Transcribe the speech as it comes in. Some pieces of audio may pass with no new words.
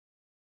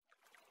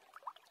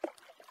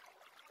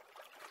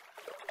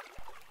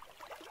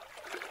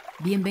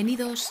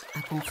Bienvenidos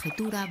a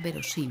Conjetura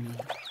Verosímil,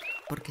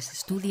 porque se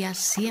estudia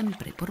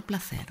siempre por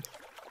placer,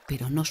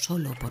 pero no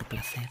solo por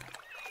placer.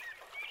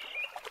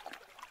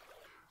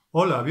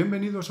 Hola,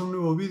 bienvenidos a un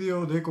nuevo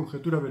vídeo de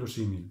Conjetura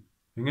Verosímil.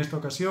 En esta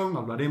ocasión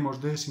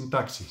hablaremos de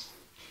sintaxis.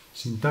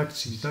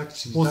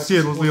 Hoy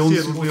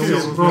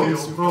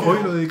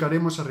lo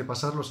dedicaremos a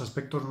repasar los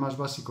aspectos más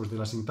básicos de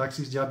la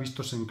sintaxis ya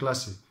vistos en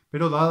clase,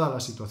 pero dada la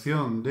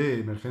situación de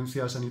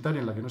emergencia sanitaria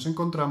en la que nos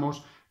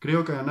encontramos,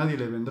 creo que a nadie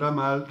le vendrá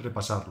mal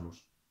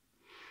repasarlos.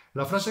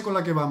 La frase con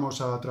la que vamos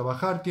a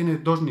trabajar tiene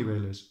dos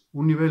niveles.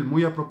 Un nivel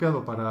muy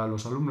apropiado para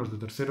los alumnos de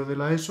tercero de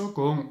la ESO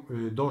con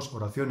dos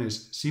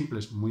oraciones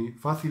simples muy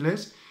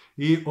fáciles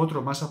y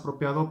otro más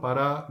apropiado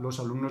para los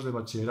alumnos de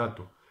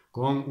bachillerato,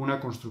 con una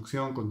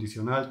construcción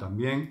condicional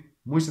también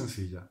muy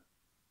sencilla.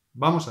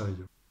 Vamos a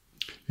ello.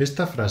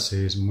 Esta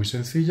frase es muy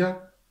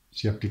sencilla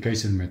si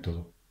aplicáis el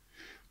método.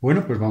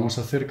 Bueno, pues vamos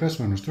a hacer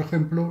caso a nuestro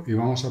ejemplo y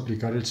vamos a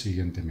aplicar el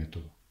siguiente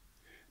método.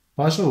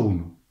 Paso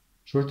 1.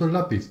 Suelto el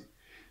lápiz.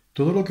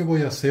 Todo lo que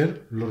voy a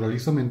hacer lo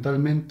realizo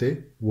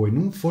mentalmente o en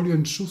un folio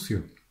en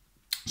sucio.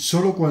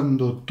 Solo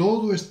cuando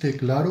todo esté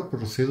claro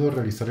procedo a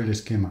realizar el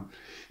esquema.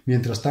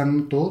 Mientras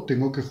tanto,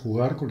 tengo que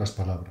jugar con las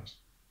palabras.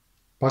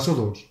 Paso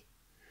 2.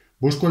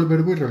 Busco el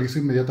verbo y realizo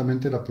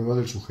inmediatamente la prueba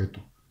del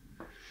sujeto.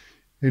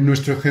 En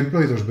nuestro ejemplo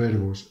hay dos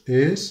verbos,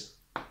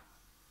 es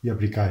y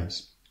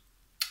aplicáis.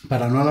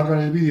 Para no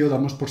alargar el vídeo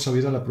damos por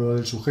sabida la prueba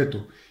del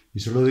sujeto y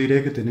solo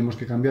diré que tenemos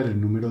que cambiar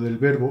el número del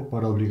verbo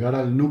para obligar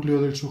al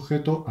núcleo del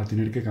sujeto a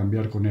tener que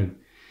cambiar con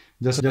él.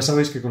 Ya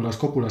sabéis que con las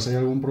cópulas hay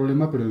algún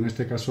problema, pero en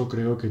este caso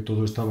creo que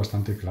todo está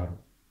bastante claro.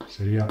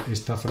 Sería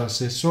estas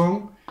frases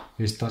son,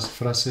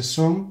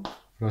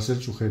 frase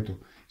del sujeto.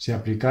 Si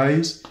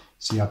aplicáis,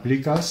 si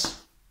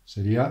aplicas,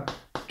 sería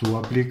tú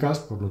aplicas,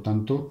 por lo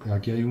tanto,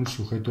 aquí hay un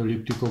sujeto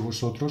elíptico,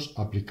 vosotros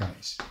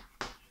aplicáis.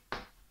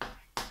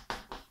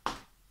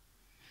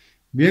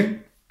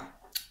 Bien,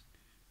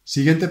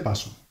 siguiente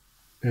paso,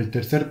 el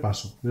tercer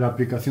paso, la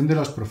aplicación de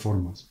las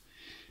proformas.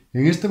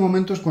 En este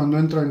momento es cuando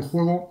entra en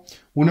juego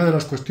una de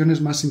las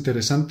cuestiones más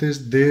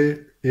interesantes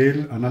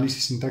del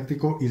análisis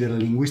sintáctico y de la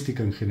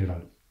lingüística en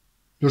general.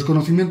 Los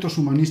conocimientos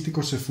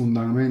humanísticos se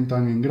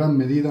fundamentan en gran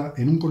medida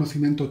en un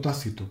conocimiento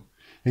tácito,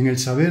 en el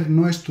saber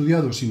no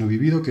estudiado sino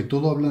vivido que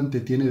todo hablante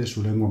tiene de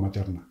su lengua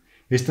materna.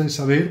 Este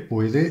saber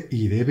puede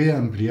y debe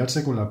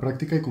ampliarse con la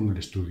práctica y con el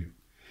estudio.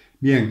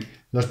 Bien,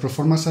 las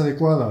proformas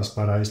adecuadas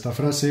para esta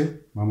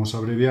frase, vamos a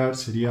abreviar,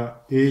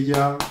 sería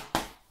ella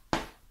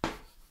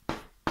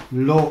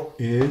lo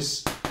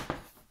es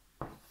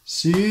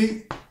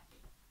si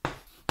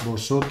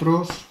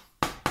vosotros,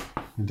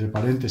 entre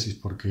paréntesis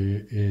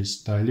porque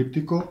está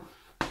elíptico,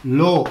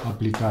 lo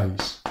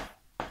aplicáis.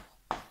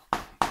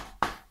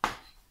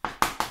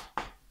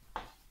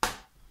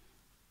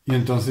 Y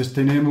entonces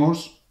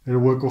tenemos el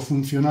hueco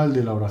funcional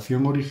de la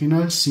oración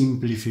original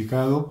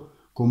simplificado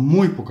con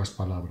muy pocas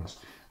palabras.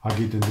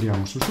 Aquí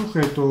tendríamos su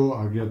sujeto,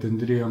 aquí ya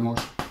tendríamos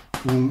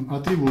un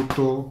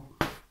atributo,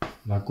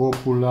 la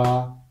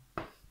cópula,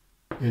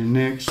 el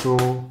nexo,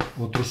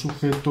 otro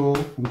sujeto,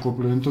 un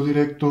complemento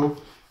directo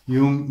y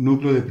un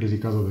núcleo de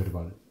predicado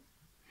verbal.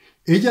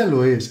 Ella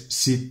lo es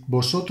si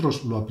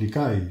vosotros lo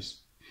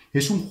aplicáis.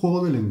 Es un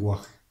juego de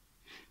lenguaje.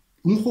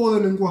 Un juego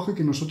de lenguaje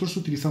que nosotros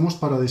utilizamos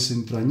para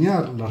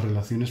desentrañar las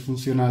relaciones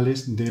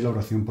funcionales de la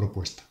oración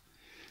propuesta.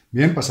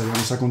 Bien,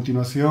 pasaríamos a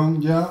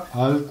continuación ya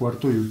al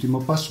cuarto y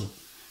último paso.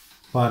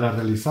 Para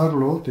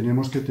realizarlo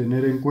tenemos que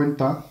tener en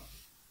cuenta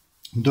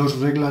dos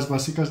reglas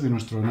básicas de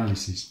nuestro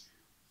análisis.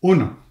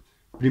 1.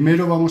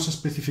 Primero vamos a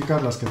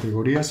especificar las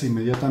categorías e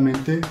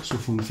inmediatamente su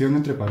función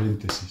entre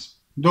paréntesis.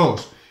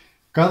 2.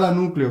 Cada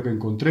núcleo que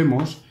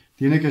encontremos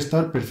tiene que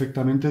estar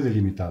perfectamente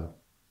delimitado.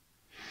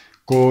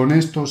 Con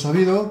esto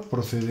sabido,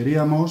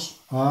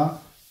 procederíamos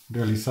a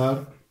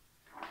realizar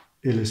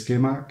el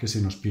esquema que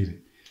se nos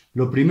pide.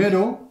 Lo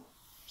primero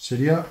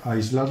sería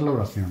aislar la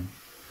oración.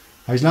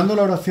 Aislando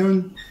la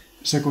oración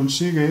se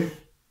consigue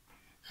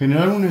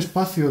generar un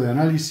espacio de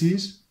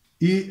análisis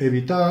y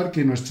evitar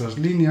que nuestras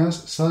líneas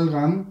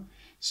salgan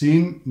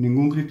sin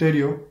ningún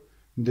criterio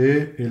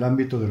del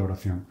ámbito de la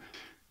oración.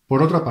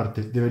 Por otra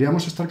parte,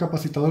 deberíamos estar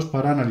capacitados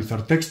para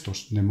analizar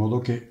textos, de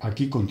modo que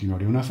aquí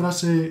continuaría una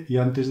frase y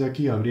antes de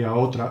aquí habría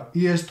otra,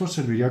 y esto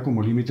serviría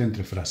como límite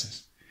entre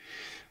frases.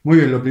 Muy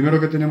bien, lo primero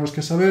que tenemos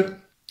que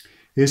saber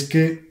es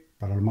que,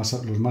 para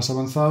los más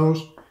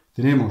avanzados,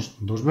 tenemos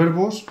dos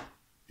verbos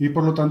y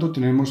por lo tanto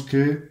tenemos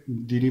que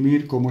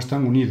dirimir cómo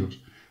están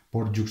unidos,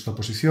 por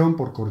yuxtaposición,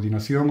 por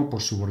coordinación o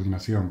por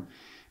subordinación.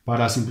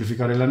 Para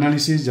simplificar el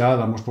análisis ya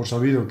damos por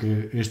sabido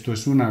que esto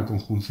es una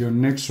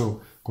conjunción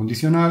nexo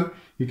condicional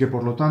y que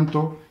por lo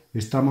tanto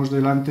estamos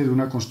delante de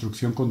una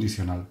construcción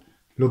condicional.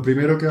 Lo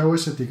primero que hago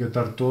es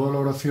etiquetar toda la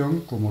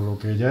oración como lo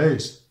que ella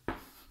es,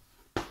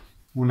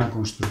 una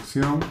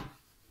construcción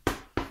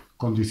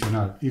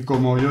condicional. Y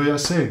como yo ya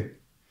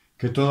sé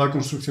que toda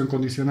construcción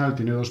condicional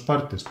tiene dos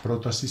partes,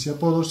 prótasis y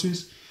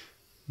apódosis,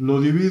 lo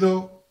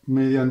divido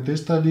mediante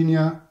esta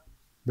línea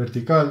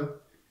vertical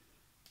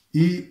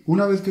y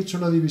una vez que he hecho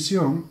la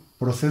división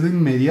procedo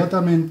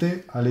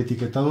inmediatamente al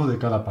etiquetado de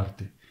cada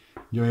parte.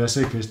 Yo ya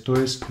sé que esto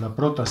es la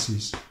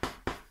prótesis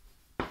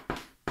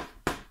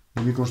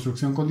de mi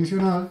construcción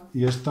condicional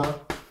y esta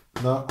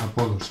la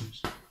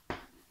apódosis.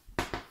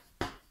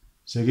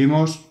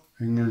 Seguimos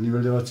en el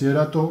nivel de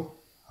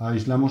bachillerato,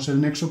 aislamos el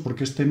nexo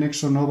porque este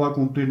nexo no va a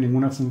cumplir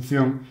ninguna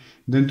función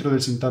dentro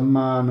del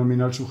sintagma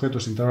nominal sujeto,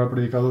 sintagma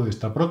predicado de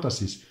esta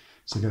prótesis.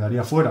 Se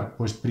quedaría fuera,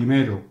 pues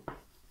primero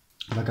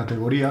la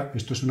categoría,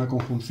 esto es una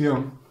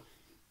conjunción,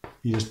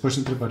 y después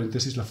entre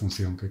paréntesis la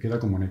función, que queda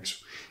como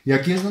nexo. Y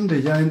aquí es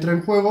donde ya entra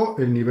en juego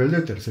el nivel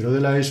de tercero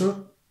de la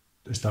ESO.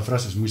 Esta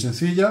frase es muy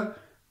sencilla,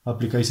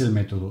 aplicáis el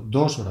método.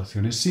 2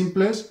 oraciones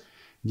simples,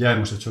 ya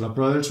hemos hecho la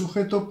prueba del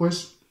sujeto,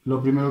 pues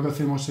lo primero que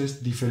hacemos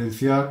es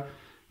diferenciar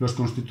los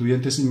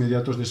constituyentes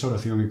inmediatos de esa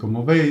oración. Y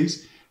como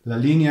veis, la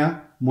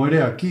línea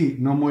muere aquí,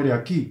 no muere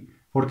aquí.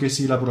 Porque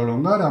si la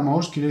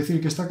prolongáramos, quiere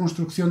decir que esta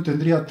construcción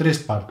tendría 3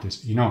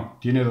 partes. Y no,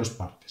 tiene 2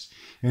 partes.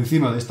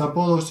 Encima de esta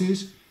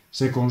apódosis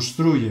se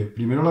construye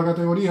primero la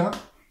categoría,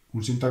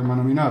 un sintagma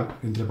nominal,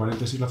 entre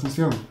paréntesis la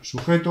función,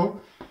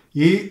 sujeto,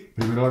 y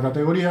primero la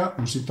categoría,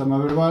 un sintagma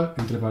verbal,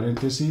 entre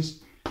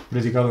paréntesis,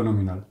 predicado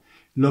nominal.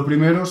 Lo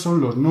primero son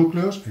los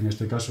núcleos, en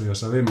este caso ya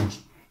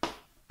sabemos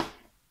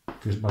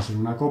que va a ser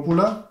una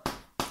cópula,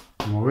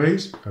 como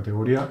veis,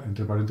 categoría,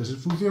 entre paréntesis,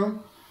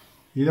 función,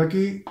 y de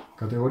aquí,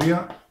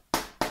 categoría,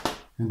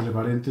 entre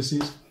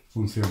paréntesis,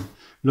 función.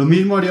 Lo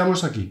mismo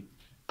haríamos aquí.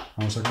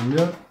 Vamos a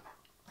cambiar.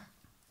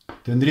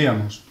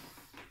 Tendríamos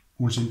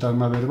un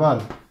sintagma verbal,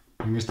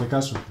 en este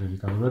caso,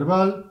 predicado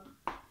verbal,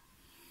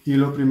 y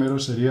lo primero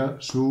sería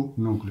su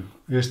núcleo.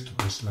 Esto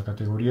es la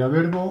categoría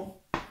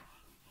verbo,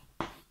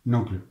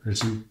 núcleo. El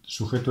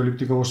sujeto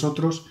elíptico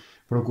vosotros,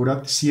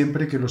 procurad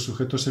siempre que los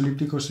sujetos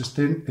elípticos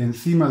estén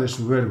encima de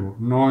su verbo,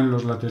 no en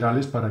los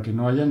laterales, para que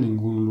no haya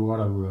ningún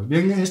lugar a dudas.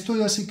 Bien, esto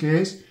ya sí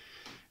que es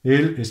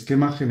el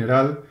esquema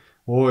general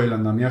o el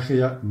andamiaje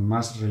ya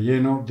más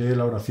relleno de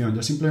la oración.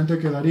 Ya simplemente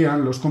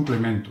quedarían los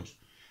complementos.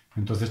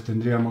 Entonces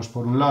tendríamos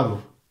por un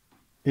lado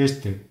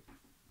este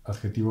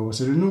adjetivo va a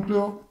ser el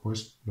núcleo,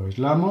 pues lo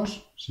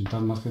aislamos,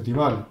 sintagma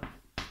adjetival,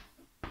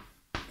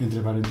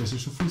 entre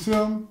paréntesis su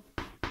función,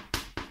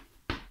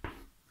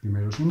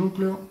 primero su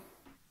núcleo,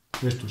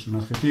 esto es un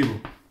adjetivo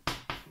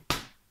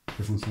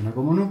que funciona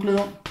como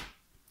núcleo,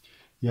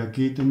 y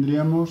aquí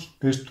tendríamos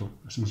esto,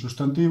 es un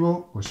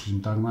sustantivo, pues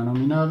sintagma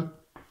nominal,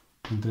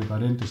 entre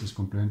paréntesis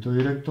complemento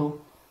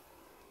directo,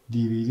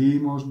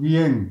 dividimos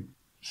bien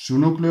su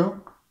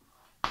núcleo,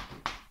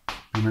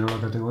 primero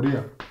la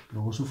categoría,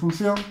 luego su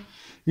función,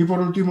 y por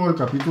último el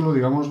capítulo,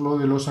 digámoslo,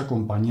 de los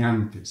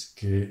acompañantes,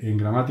 que en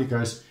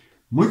gramática es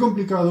muy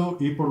complicado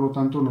y por lo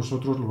tanto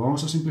nosotros lo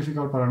vamos a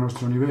simplificar para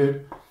nuestro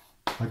nivel.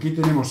 Aquí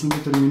tenemos un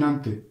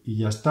determinante y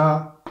ya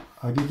está,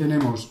 aquí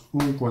tenemos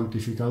un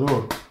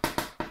cuantificador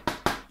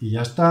y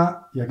ya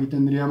está, y aquí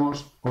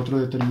tendríamos otro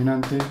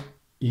determinante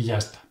y ya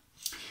está.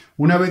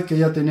 Una vez que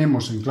ya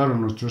tenemos en claro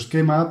nuestro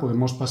esquema,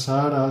 podemos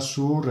pasar a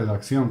su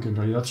redacción, que en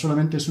realidad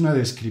solamente es una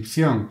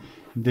descripción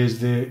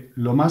desde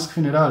lo más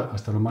general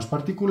hasta lo más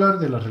particular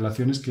de las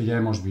relaciones que ya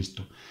hemos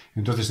visto.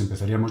 Entonces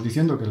empezaríamos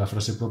diciendo que la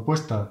frase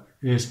propuesta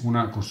es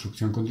una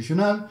construcción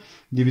condicional,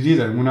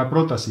 dividida en una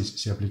prótesis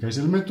si aplicáis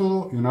el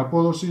método y una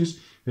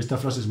apódosis. Esta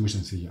frase es muy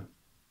sencilla.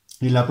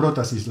 En la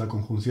prótesis, la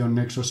conjunción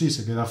nexo sí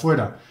se queda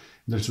fuera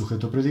del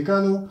sujeto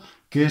predicado,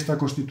 que está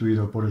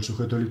constituido por el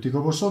sujeto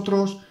elíptico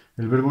vosotros,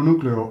 el verbo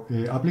núcleo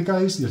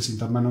aplicáis y el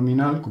sintagma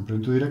nominal,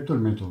 complemento directo,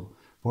 el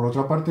método. Por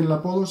otra parte, en la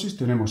apódosis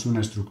tenemos una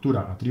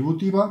estructura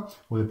atributiva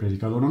o de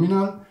predicado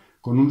nominal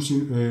con un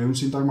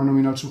sintagma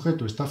nominal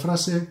sujeto. Esta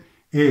frase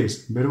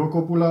es verbo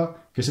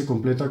cópula que se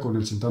completa con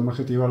el sintagma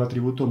adjetival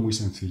atributo muy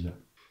sencilla.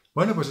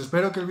 Bueno, pues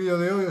espero que el vídeo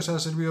de hoy os haya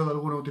servido de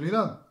alguna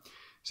utilidad.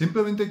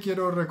 Simplemente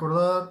quiero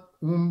recordar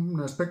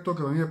un aspecto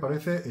que a mí me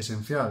parece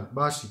esencial,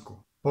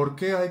 básico. ¿Por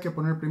qué hay que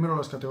poner primero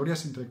las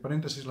categorías entre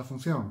paréntesis la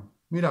función?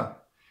 Mirad,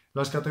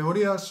 las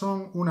categorías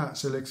son una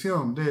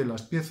selección de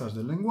las piezas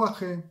del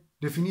lenguaje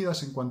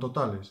definidas en cuanto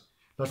tales.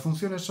 Las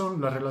funciones son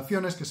las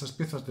relaciones que esas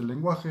piezas del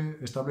lenguaje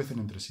establecen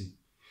entre sí.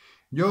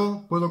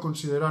 Yo puedo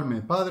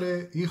considerarme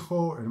padre,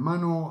 hijo,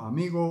 hermano,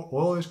 amigo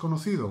o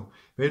desconocido,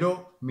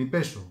 pero mi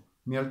peso,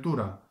 mi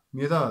altura,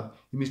 mi edad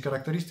y mis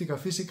características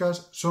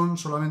físicas son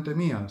solamente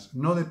mías,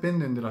 no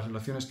dependen de las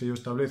relaciones que yo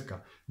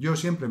establezca. Yo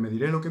siempre me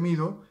diré lo que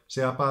mido,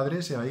 sea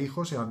padre, sea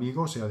hijo, sea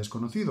amigo, sea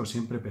desconocido.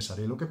 Siempre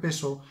pesaré lo que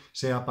peso,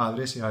 sea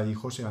padre, sea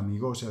hijo, sea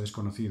amigo o sea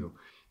desconocido.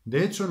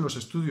 De hecho, en los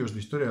estudios de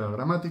historia de la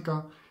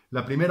gramática,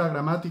 la primera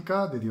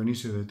gramática de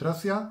Dionisio de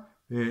Tracia,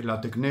 la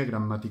Techné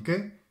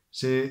Grammatiquée,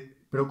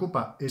 se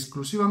preocupa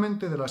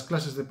exclusivamente de las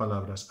clases de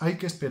palabras. Hay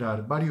que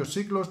esperar varios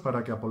siglos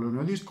para que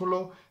Apolonio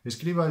Díscolo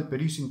escriba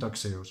el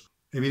Sintaxeos.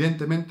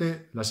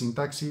 Evidentemente, la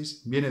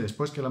sintaxis viene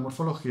después que la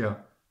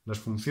morfología, las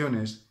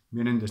funciones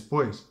vienen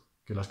después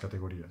que las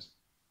categorías.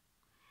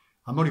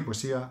 Amor y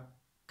poesía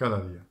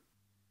cada día.